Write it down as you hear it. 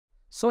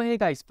So hey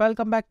guys,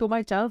 welcome back to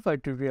my channel for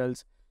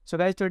tutorials. So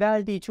guys, today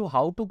I'll teach you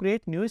how to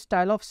create new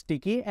style of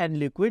sticky and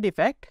liquid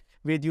effect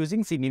with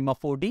using Cinema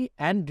 4D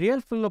and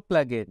Realflow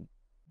plugin.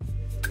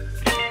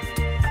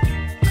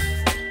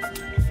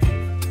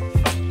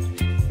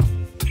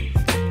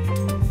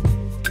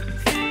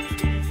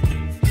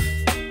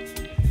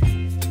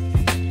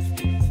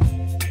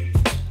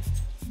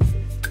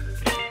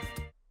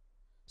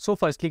 So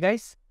firstly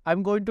guys,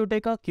 I'm going to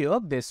take a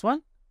cube, this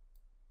one,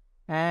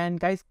 and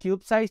guys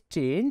cube size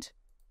change,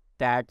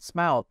 that's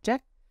my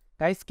object.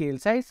 Guys scale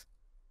size,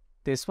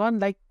 this one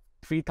like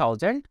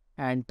 3000,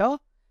 enter,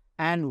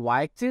 and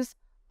y-axis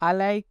I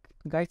like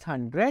guys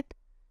 100.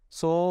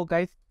 So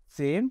guys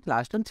same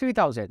last one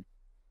 3000.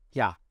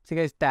 Yeah, see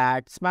guys,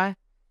 that's my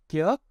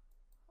cube.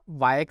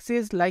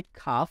 Y-axis like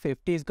half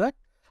 50 is good.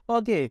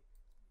 Okay,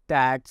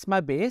 that's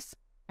my base.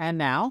 And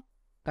now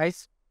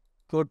guys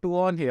go to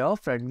on here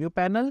front view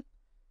panel,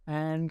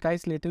 and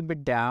guys little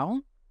bit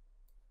down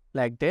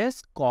like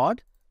this,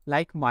 chord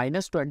like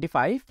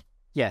 -25.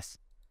 Yes,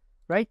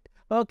 right.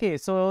 Okay,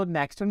 so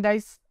next one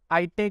guys,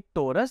 I take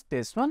torus,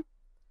 this one,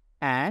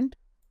 and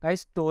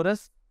guys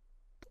torus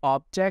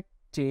object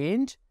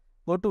change,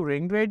 go to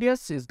ring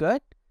radius is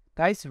good.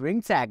 Guys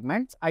ring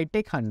segments I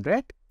take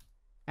 100,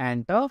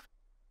 enter.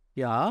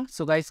 Yeah,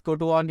 so guys go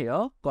to on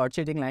here chord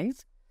shading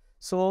lines.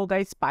 So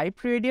guys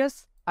pipe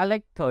radius I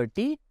like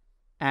 30,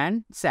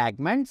 and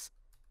segments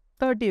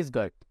 30 is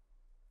good,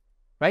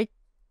 right?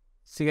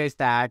 See guys,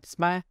 that's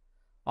my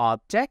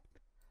object.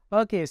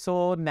 Okay,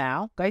 so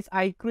now guys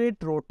I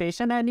create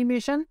rotation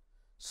animation.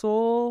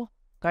 So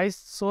guys,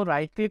 so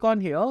right click on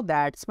here,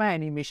 that's my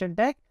animation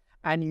tag,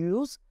 and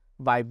use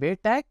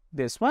vibrate tag,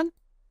 this one.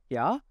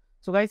 Yeah,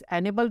 so guys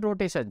enable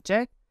rotation,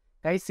 check.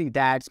 Guys see,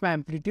 that's my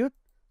amplitude.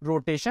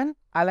 Rotation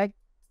I like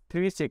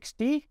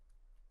 360,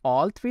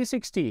 all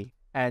 360,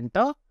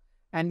 enter.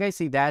 And guys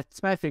see,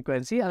 that's my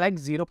frequency I like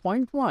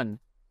 0.1,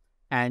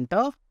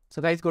 enter.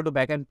 So guys go to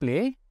back and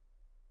play.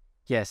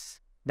 Yes,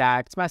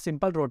 that's my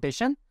simple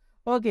rotation.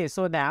 Okay,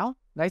 so now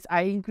guys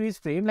I increase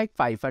frame like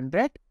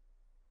 500.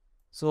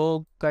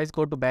 So guys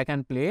go to back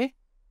and play.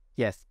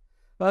 Yes.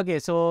 Okay,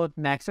 so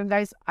next one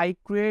guys, I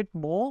create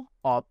more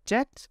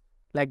objects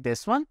like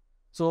this one.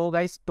 So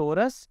guys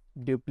torus,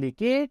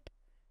 duplicate,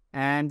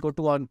 and go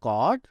to on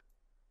chord,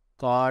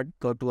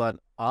 go to on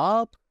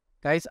up.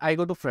 Guys I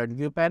go to front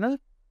view panel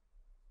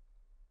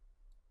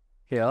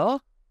here,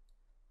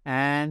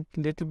 and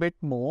little bit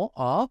more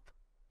up.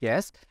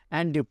 Yes,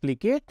 and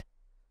duplicate.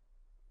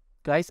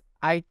 Guys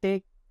I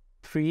take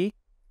 3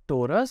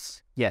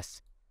 torus.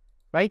 Yes,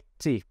 right,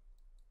 see,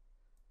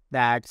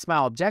 that's my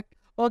object.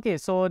 Okay,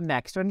 so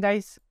next one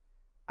guys,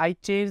 I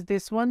change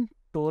this one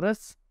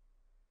torus,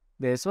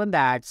 this one,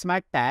 that's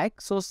my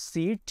tag. So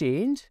see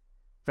change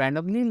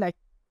randomly like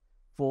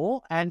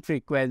 4, and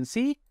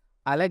frequency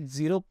I like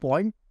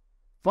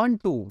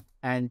 0.12,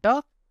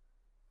 enter.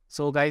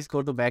 So guys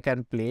go to back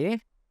and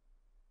play.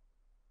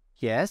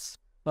 Yes,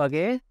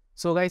 okay,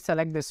 so guys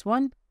select this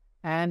one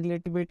and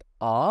little bit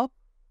up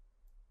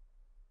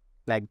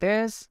like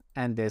this,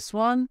 and this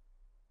one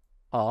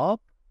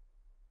up.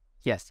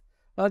 Yes,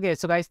 okay,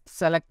 so guys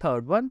select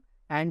third one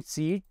and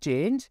see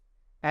change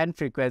and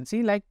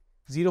frequency like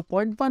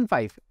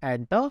 0.15,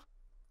 enter.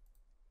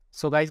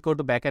 So guys go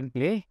to back and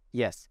play.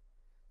 Yes,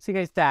 see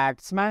guys,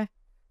 that's my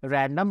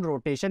random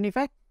rotation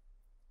effect.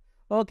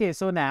 Okay,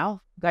 so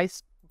now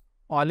guys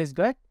all is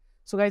good.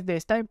 So guys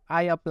this time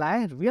I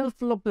apply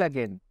Realflow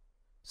plugin.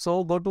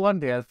 So go to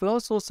on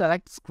Realflow, so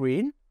select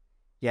screen.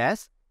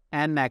 Yes,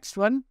 and next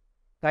one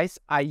guys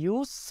I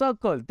use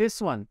circle, this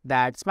one,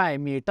 that's my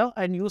emitter,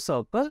 and use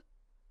circle.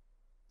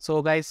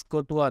 So guys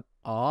go to an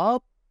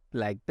up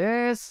like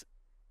this,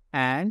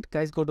 and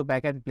guys go to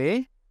back and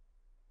play.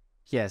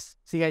 Yes,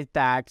 see guys,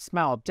 that's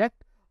my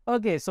object.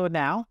 Okay, so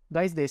now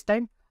guys this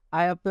time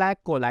I apply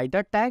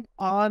collider tag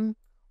on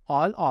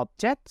all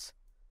objects.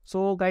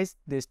 So guys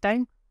this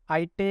time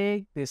I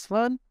take this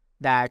one,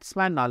 that's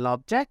my null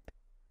object,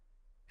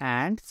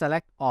 and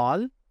select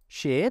all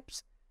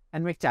shapes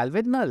and make child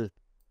with null.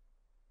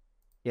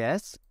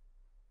 Yes,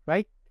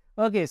 right.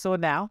 Okay, so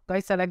now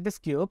guys select this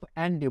cube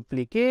and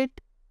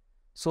duplicate.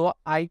 So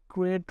I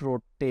create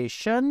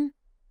rotation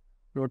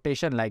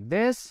like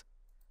this,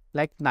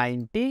 like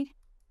 90.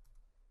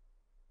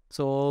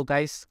 So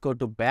guys go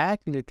to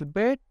back little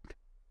bit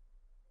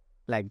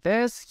like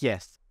this.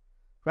 Yes,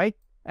 right,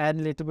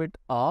 and little bit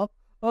up.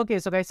 Okay,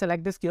 so guys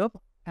select this cube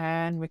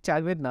and make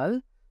child with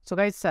null. So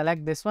guys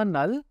select this one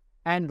null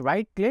and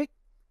right click,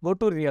 go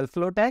to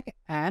Realflow tag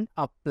and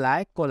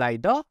apply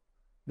collider,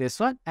 this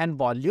one, and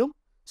volume.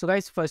 So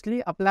guys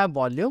firstly apply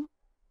volume.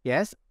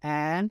 Yes,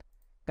 and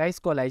guys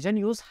collision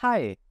use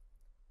high.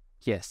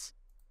 Yes,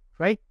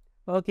 right.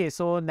 Okay,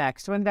 so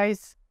next one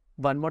guys,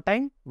 one more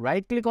time,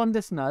 right click on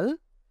this null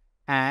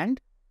and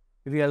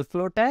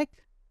Realflow tag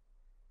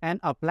and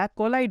apply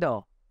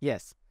collider.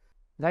 Yes,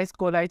 guys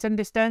collision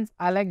distance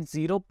I like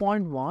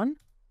 0.1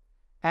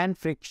 and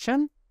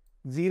friction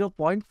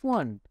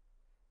 0.1,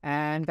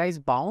 and guys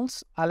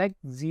bounce I like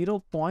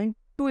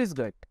 0.2 is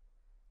good,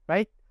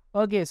 right?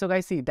 Okay, so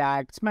guys, see,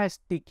 that's my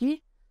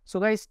sticky. So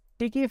guys,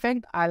 sticky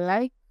effect, I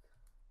like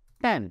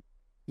 10.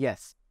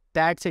 Yes,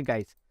 that's it,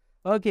 guys.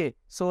 Okay,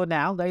 so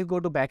now guys, go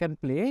to back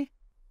and play.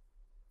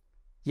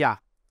 Yeah,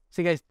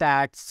 see guys,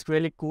 that's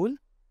really cool.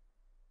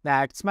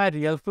 That's my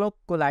Realflow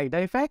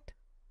collider effect,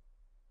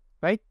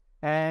 right?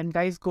 And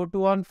guys, go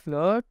to on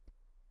flirt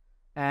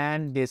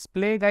and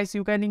display. Guys,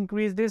 you can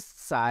increase this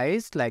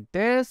size like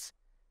this.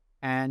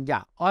 And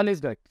yeah, all is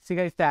good. See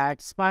guys,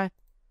 that's my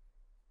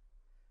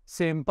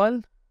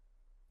simple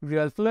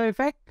Realflow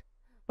effect.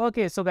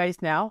 Okay, so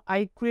guys, now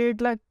I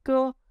create like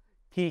a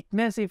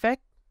thickness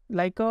effect,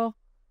 like a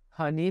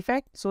honey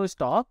effect. So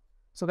stop.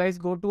 So guys,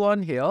 go to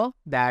on here.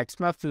 That's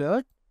my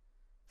flirt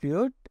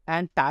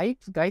and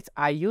types. Guys,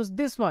 I use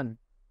this one.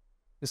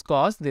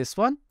 Because this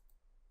one.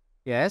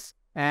 Yes.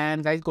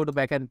 And guys, go to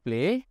back and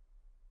play.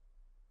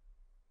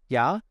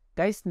 Yeah.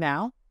 Guys,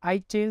 now I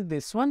change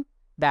this one.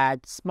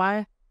 That's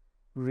my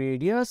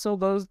radius. So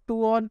goes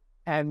to on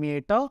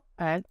emitter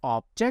and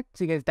object.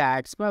 See guys,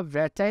 that's my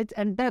breadth size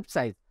and depth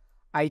size.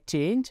 I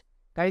change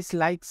guys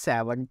like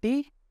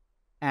 70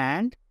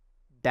 and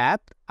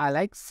depth I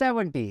like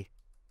 70.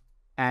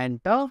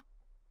 Enter.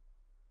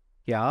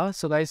 Yeah,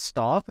 so guys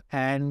stop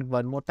and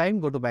one more time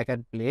go to back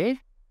and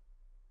play.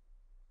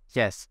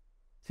 Yes.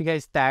 See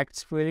guys,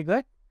 that's really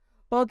good.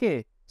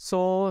 Okay,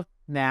 so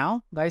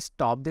now guys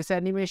stop this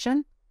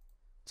animation.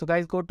 So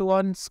guys go to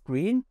on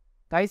screen.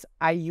 Guys,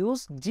 I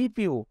use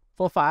GPU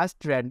for fast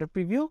render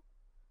preview.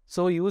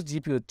 So use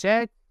GPU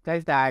check.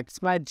 Guys,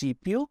 that's my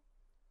GPU.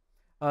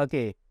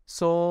 Okay,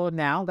 so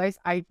now guys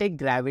I take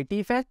gravity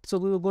effect. So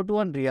we will go to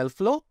on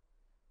Realflow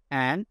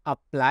and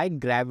apply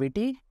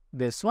gravity.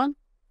 This one.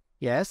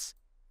 Yes.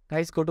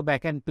 Guys, go to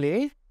back and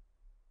play.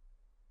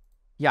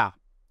 Yeah,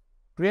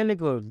 really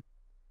good.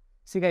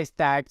 See guys,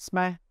 that's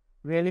my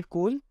really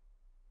cool,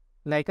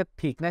 like a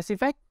thickness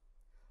effect.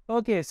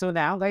 Okay, so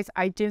now guys,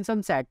 I change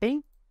some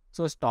setting.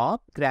 So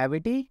stop,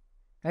 gravity.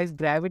 Guys,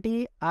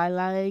 gravity, I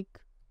like,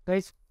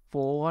 guys,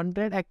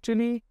 400.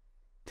 Actually,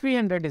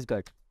 300 is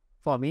good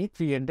for me,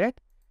 300.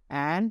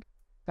 And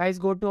guys,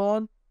 go to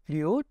on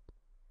fluid.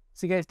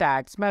 See guys,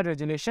 that's my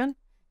resolution.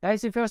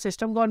 Guys, if your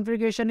system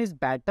configuration is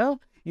better,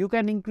 you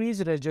can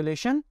increase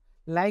resolution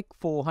like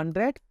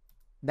 400.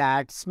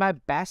 That's my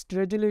best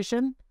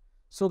resolution.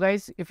 So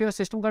guys, if your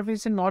system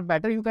configuration not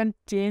better, you can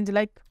change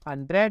like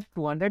 100,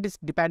 200. It's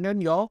depending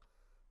on your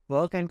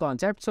work and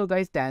concept. So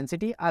guys,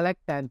 density, I like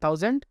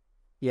 10,000.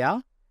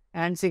 Yeah.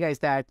 And see guys,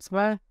 that's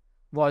my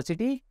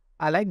velocity.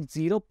 I like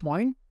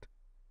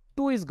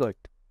 0.2 is good.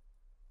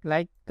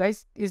 Like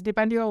guys, it's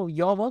depending on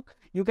your work.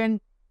 You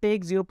can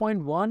take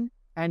 0.1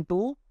 and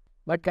 2.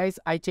 But guys,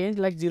 I changed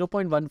like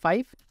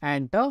 0.15.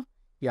 Enter.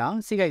 Yeah.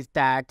 See guys,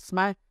 that's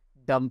my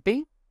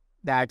dumping.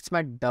 That's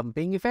my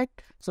dumping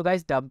effect. So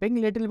guys, dumping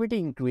little bit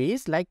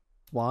increase like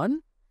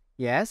 1.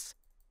 Yes.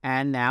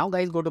 And now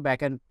guys, go to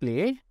back and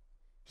play.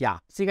 Yeah.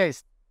 See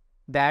guys,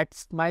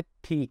 that's my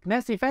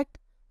thickness effect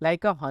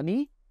like a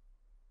honey.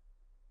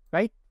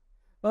 Right.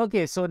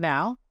 Okay. So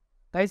now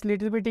guys,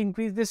 little bit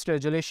increase this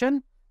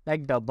resolution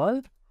like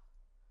double.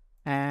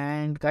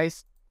 And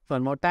guys,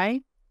 one more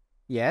time.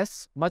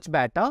 Yes. Much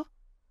better.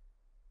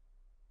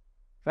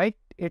 Right.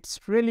 It's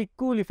really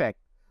cool effect.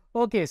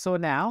 Okay. So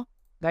now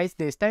guys,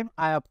 this time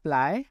I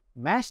apply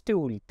mesh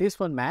tool. This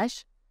one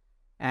mesh.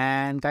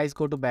 And guys,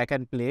 go to back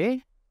and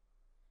play.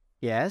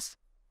 Yes.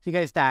 See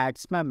guys,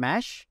 that's my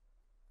mesh.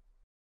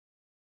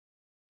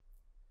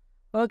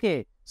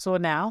 Okay. So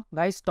now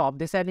guys, stop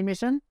this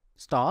animation.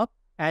 Stop.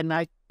 And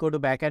I go to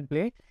back and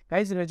play.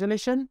 Guys,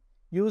 resolution,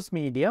 use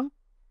medium.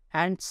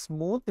 And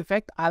smooth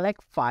effect, I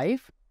like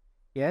 5.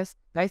 Yes.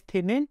 Guys,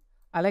 thinning,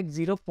 I like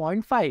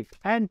 0.5.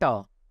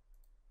 Enter.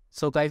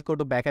 So guys, go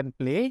to back and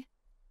play.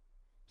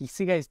 You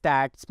see guys,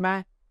 that's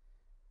my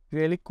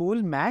really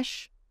cool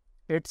mesh.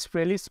 It's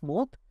really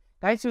smooth.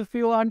 Guys, if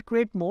you want to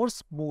create more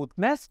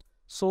smoothness,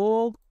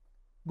 so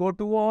go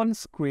to on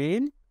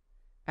screen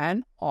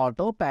and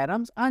auto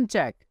params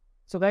uncheck.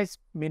 So guys,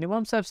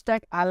 minimum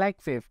substack I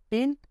like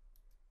 15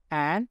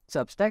 and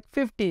substack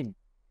 15.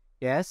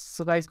 Yes,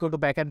 so guys, go to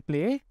back and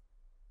play.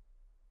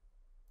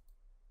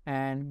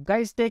 And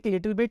guys, take a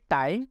little bit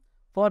time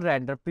for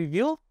render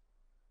preview.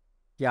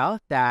 Yeah,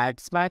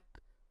 that's my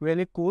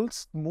really cool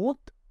smooth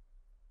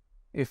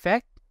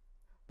effect.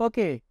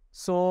 Okay,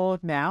 so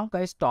now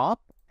guys stop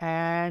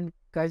and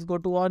guys go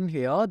to on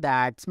here.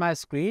 That's my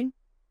screen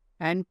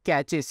and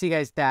cache. See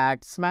guys,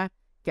 that's my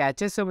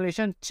cache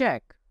simulation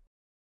check.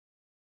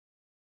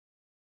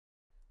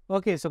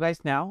 Okay, so guys,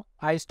 now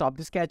I stop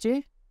this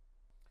cache.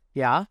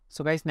 Yeah,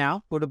 so guys,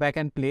 now go to back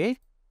and play.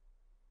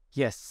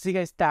 Yes, see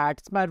guys,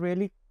 that's my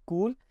really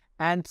cool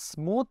and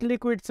smooth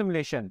liquid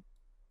simulation.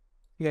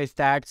 Guys,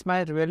 that's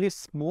my really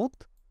smooth.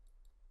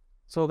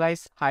 So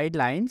guys, hide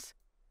lines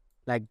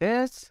like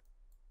this,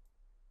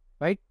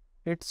 right?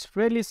 It's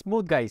really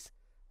smooth, guys.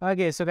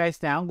 Okay, so guys,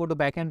 now go to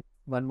back and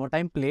one more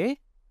time play.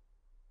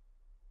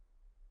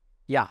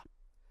 Yeah.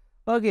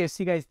 Okay,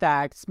 see guys,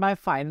 that's my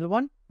final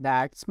one.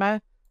 That's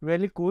my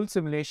really cool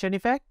simulation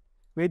effect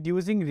with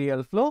using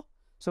Realflow.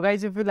 So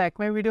guys, if you like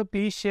my video,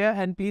 please share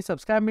and please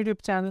subscribe my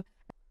YouTube channel.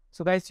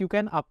 So guys, you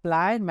can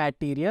apply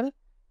material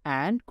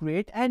and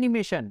create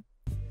animation.